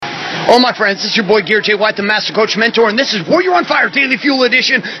All my friends, this is your boy Garrett J. White, the Master Coach Mentor, and this is Warrior on Fire Daily Fuel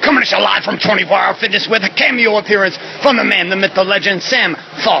Edition, coming at you live from 24 Hour Fitness with a cameo appearance from the man, the myth, the legend, Sam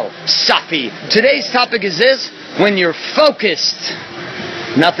Falsafi. Today's topic is this: when you're focused,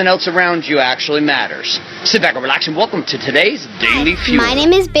 nothing else around you actually matters. Sit back and relax and welcome to today's Daily Fuel. My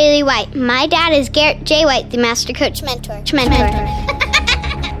name is Bailey White. My dad is Garrett J. White, the Master Coach Mentor.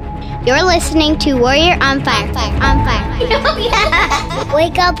 You're listening to Warrior on Fire.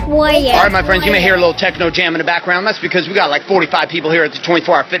 Wake up, Warrior. All right, my friends, you may hear a little techno jam in the background. That's because we got like 45 people here at the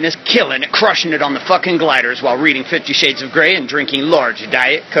 24 Hour Fitness killing it, crushing it on the fucking gliders while reading 50 Shades of Grey and drinking large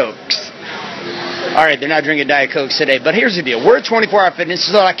Diet Cokes. All right, they're not drinking Diet Cokes today, but here's the deal. We're at 24 Hour Fitness.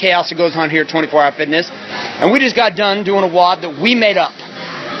 There's a lot of chaos that goes on here at 24 Hour Fitness, and we just got done doing a WOD that we made up,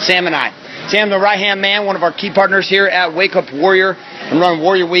 Sam and I. Sam, the right-hand man, one of our key partners here at Wake Up Warrior, and run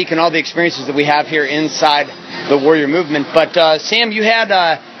Warrior Week and all the experiences that we have here inside the Warrior movement. But, Sam, you had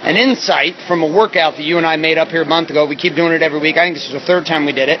an insight from a workout that you and I made up here a month ago. We keep doing it every week. I think this is the third time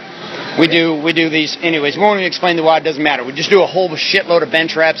we did it. We do these anyways. We won't even explain the why. It doesn't matter. We just do a whole shitload of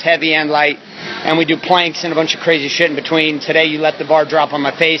bench reps, heavy and light, and we do planks and a bunch of crazy shit in between. Today you let the bar drop on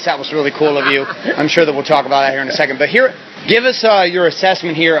my face. That was really cool of you. I'm sure that we'll talk about that here in a second. But here, give us your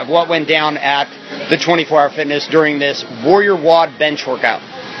assessment here of what went down at the 24 Hour Fitness during this Warrior WOD bench workout.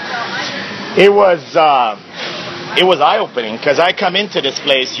 It was eye-opening because I come into this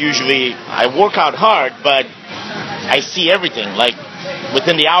place, usually I work out hard, but I see everything. Like,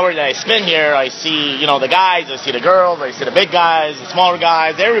 within the hour that I spend here, I see, the guys, I see the girls, I see the big guys, the smaller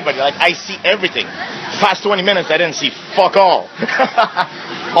guys, everybody. Like, I see everything. The past 20 minutes, I didn't see fuck all.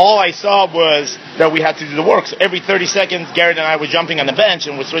 All I saw was that we had to do the work. So every 30 seconds, Garrett and I were jumping on the bench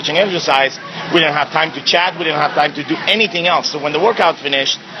and we're switching exercise. We didn't have time to chat. We didn't have time to do anything else. So when the workout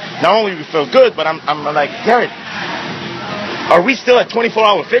finished, not only we felt good, but I'm like, Garrett, are we still at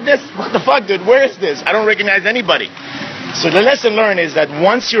 24-hour fitness? What the fuck, dude? Where is this? I don't recognize anybody. So the lesson learned is that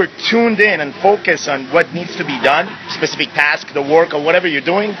once you're tuned in and focused on what needs to be done, specific task, the work, or whatever you're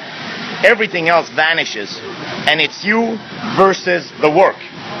doing, everything else vanishes. And it's you versus the work.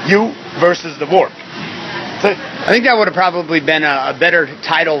 You versus the work. So, I think that would have probably been a better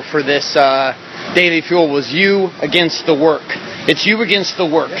title for this Daily Fuel, was you against the work. It's you against the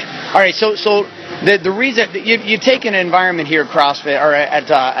work. All right, so the reason you take an environment here at CrossFit or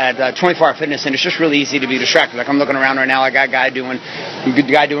at 24 Hour Fitness, and it's just really easy to be distracted. Like, I'm looking around right now, I got a guy doing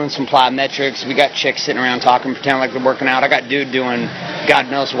some plyometrics. We got chicks sitting around talking, pretending like they're working out. I got dude doing God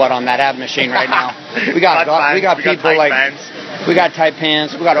knows what on that ab machine right now. We got people like pants. We got tight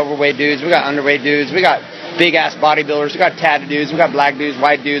pants. We got overweight dudes. We got underweight dudes. We got big ass bodybuilders. We got tatted dudes. We got black dudes,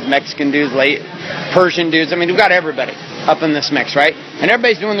 white dudes, Mexican dudes, Persian dudes. I mean, we got everybody up in this mix, right? And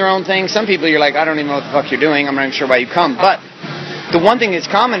everybody's doing their own thing. Some people, you're like, I don't even know what the fuck you're doing. I'm not even sure why you come. But the one thing that's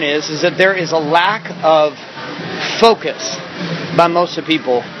common is that there is a lack of focus by most of the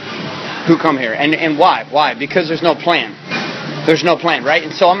people who come here. And why? Why? Because there's no plan. There's no plan, right?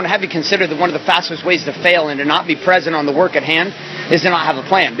 And so I'm going to have you consider that one of the fastest ways to fail and to not be present on the work at hand is to not have a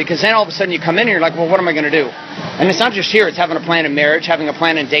plan. Because then all of a sudden you come in and you're like, well, what am I going to do? And it's not just here. It's having a plan in marriage, having a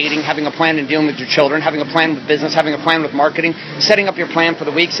plan in dating, having a plan in dealing with your children, having a plan with business, having a plan with marketing, setting up your plan for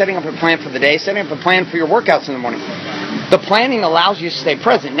the week, setting up your plan for the day, setting up a plan for your workouts in the morning. The planning allows you to stay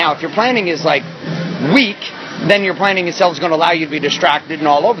present. Now, if your planning is like weak, then your planning itself is going to allow you to be distracted and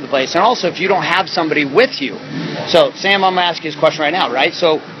all over the place. And also, if you don't have somebody with you. So, Sam, I'm going to ask you this question right now, right?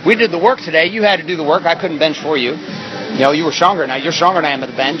 So, we did the work today. You had to do the work. I couldn't bench for you. You were stronger now. You're stronger than I am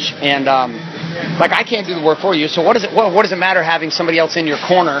at the bench. And, I can't do the work for you. So, what does it matter having somebody else in your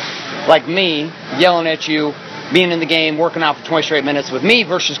corner, like me, yelling at you, being in the game, working out for 20 straight minutes with me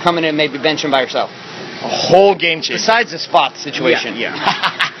versus coming in maybe benching by yourself? A whole game changer. Besides the spot situation.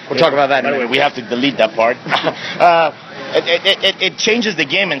 Yeah. We'll talk about that in a minute. We have to delete that part. It changes the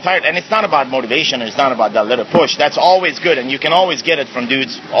game entirely. And it's not about motivation. It's not about that little push. That's always good. And you can always get it from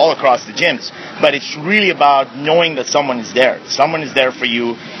dudes all across the gyms. But it's really about knowing that someone is there. Someone is there for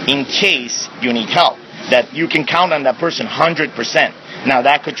you in case you need help. That you can count on that person 100%. Now,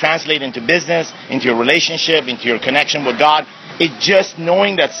 that could translate into business, into your relationship, into your connection with God. It's just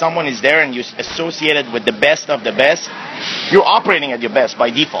knowing that someone is there and you're associated with the best of the best. You're operating at your best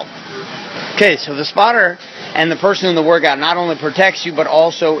by default. Okay, so the spotter and the person in the workout not only protects you, but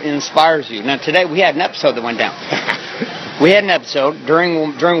also inspires you. Now, today we had an episode that went down. We had an episode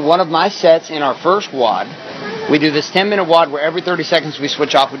during one of my sets in our first WOD. We do this 10-minute WOD where every 30 seconds we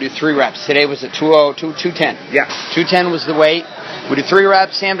switch off. We do 3 reps. Today was at 210. Yeah. 210 was the weight. We do 3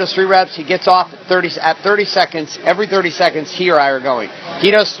 reps. Sam does 3 reps. He gets off at 30 seconds. Every 30 seconds, he or I are going.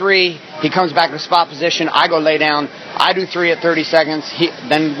 He does 3. He comes back to spot position. I go lay down. I do 3 at 30 seconds.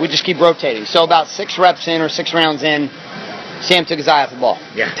 Then we just keep rotating. So about 6 reps in or 6 rounds in, Sam took his eye off the ball.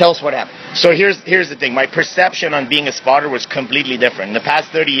 Yeah. Tell us what happened. So here's the thing. My perception on being a spotter was completely different. In the past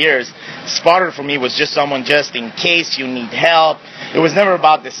 30 years, spotter for me was just someone just in case you need help. It was never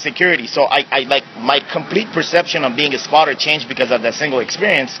about the security. So I like my complete perception on being a spotter changed because of that single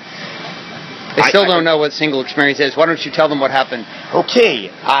experience. They still don't know what single experience is. Why don't you tell them what happened? Okay,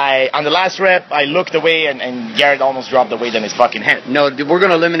 on the last rep, I looked away and Garrett almost dropped the weight on his fucking head. No, we're going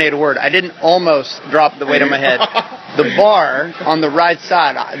to eliminate a word. I didn't almost drop the weight on my head. The bar on the right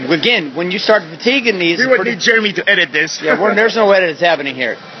side. Again, when you start fatiguing these... We would need Jeremy to edit this. Yeah, there's no edit that's happening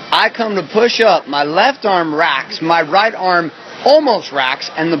here. I come to push up. My left arm racks. My right arm almost racks.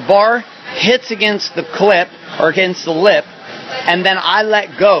 And the bar hits against the clip or against the lip. And then I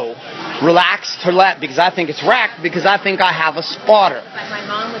let go. Relax to let, because I think it's racked, because I think I have a spotter.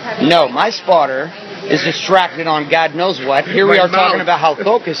 No, my spotter is distracted on God knows what. Here we are talking about how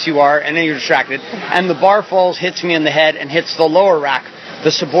focused you are, and then you're distracted. And the bar falls, hits me in the head, and hits the lower rack, the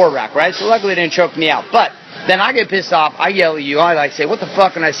support rack, right? So luckily it didn't choke me out. But then I get pissed off. I yell at you. I like say, what the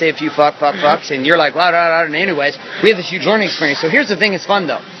fuck? And I say a few fucks. And you're like, blah, blah, blah. And anyways, we have this huge learning experience. So here's the thing. It's fun,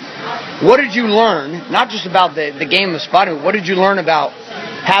 though. What did you learn, not just about the game of spotting, what did you learn about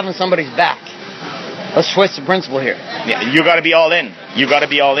having somebody's back? Let's twist the principle here. Yeah, you got to be all in. You got to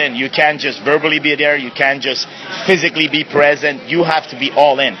be all in. You can't just verbally be there. You can't just physically be present. You have to be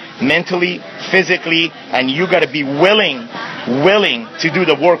all in. Mentally, physically, and you got to be willing to do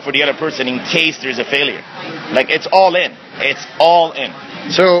the work for the other person in case there's a failure. Like, it's all in. It's all in.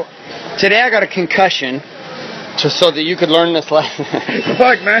 So, today I got a concussion. Just so that you could learn this lesson.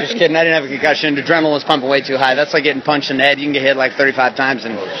 Fuck, man. Just kidding. I didn't have a concussion. The adrenaline was pumping way too high. That's like getting punched in the head. You can get hit like 35 times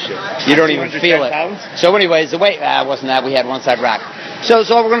and you don't even feel it. Pounds? So anyways, the weight, wasn't that. We had one side rack. So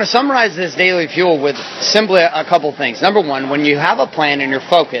we're going to summarize this daily fuel with simply a couple things. Number one, when you have a plan and you're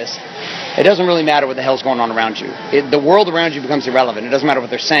focused, it doesn't really matter what the hell's going on around you. The world around you becomes irrelevant. It doesn't matter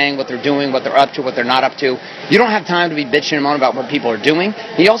what they're saying, what they're doing, what they're up to, what they're not up to. You don't have time to be bitching and moaning about what people are doing.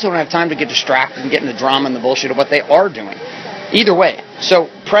 You also don't have time to get distracted and get in the drama and the bullshit of what they are doing. Either way. So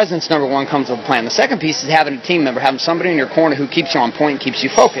presence, number one, comes with a plan. The second piece is having a team member, having somebody in your corner who keeps you on point, keeps you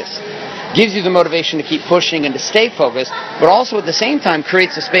focused. Gives you the motivation to keep pushing and to stay focused, but also at the same time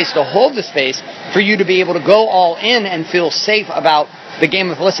creates a space to hold the space for you to be able to go all in and feel safe about the game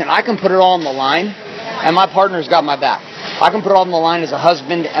of, listen, I can put it all on the line, and my partner's got my back. I can put it all on the line as a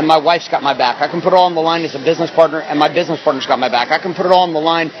husband, and my wife's got my back. I can put it all on the line as a business partner, and my business partner's got my back. I can put it all on the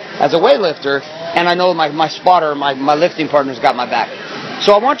line as a weightlifter, and I know my spotter, my lifting partner's got my back.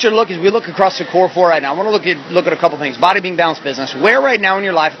 So I want you to look, as we look across the core four right now, I want to look at a couple things. Body, being, balance, business. Where right now in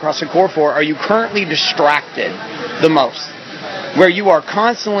your life across the core four are you currently distracted the most? Where you are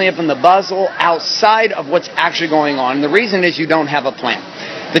constantly up in the bustle outside of what's actually going on. And the reason is you don't have a plan.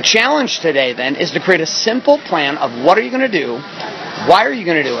 The challenge today, then, is to create a simple plan of what are you going to do, why are you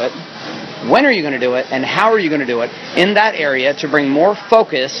going to do it, when are you going to do it, and how are you going to do it in that area to bring more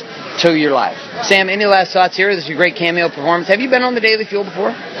focus to your life. Sam, any last thoughts here? This is your great cameo performance. Have you been on the Daily Fuel before?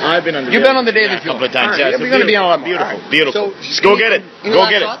 I've been on the You've been on the Daily Fuel a couple of times. Right. Yeah, We're going to be on a lot more. Beautiful, Right. beautiful. So, Just go get it. any Go last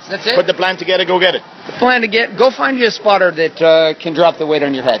get it. thoughts? That's it? Put the plan together. Go get it. The plan to go find you a spotter that can drop the weight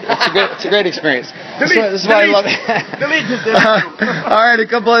on your head. It's a great experience. This is why I love it. All right, a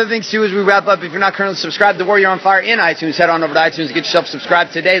couple other things too as we wrap up. If you're not currently subscribed to Warrior on Fire in iTunes, head on over to iTunes and get yourself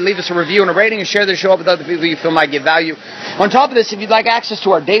subscribed today. Leave us a review and a rating and share the show up with other people you feel might get value. On top of this, if you'd like access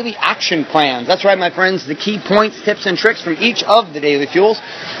to our daily action plans, that's right, my friends, the key points, tips, and tricks from each of the Daily Fuels,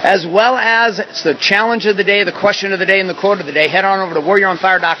 as well as the challenge of the day, the question of the day, and the quote of the day, head on over to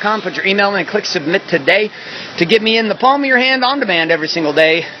warrioronfire.com, put your email in, and click submit today to get me in the palm of your hand on demand every single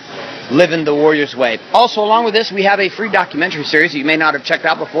day, living the Warrior's way. Also, along with this, we have a free documentary series that you may not have checked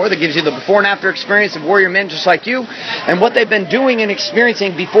out before that gives you the before and after experience of Warrior men just like you and what they've been doing and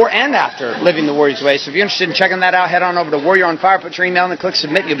experiencing before and after living the Warrior's way. So if you're interested in checking that out, head on over to Warrior on Fire, put your email in and click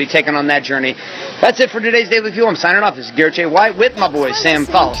submit. You'll be taken on that journey. That's it for today's Daily Fuel. I'm signing off. This is Garrett J. White with my boys Sam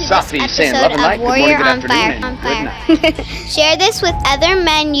Fall, Safi, saying love and light. Good morning, good afternoon, and good night. Share this with other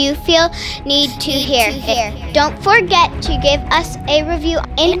men you feel need to hear. Don't forget to give us a review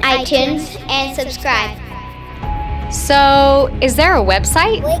in iTunes and subscribe. So, is there a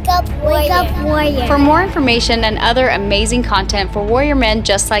website? Wake up, Warrior. For more information and other amazing content for warrior men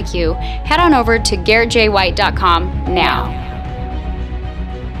just like you, head on over to GarrettJWhite.com now.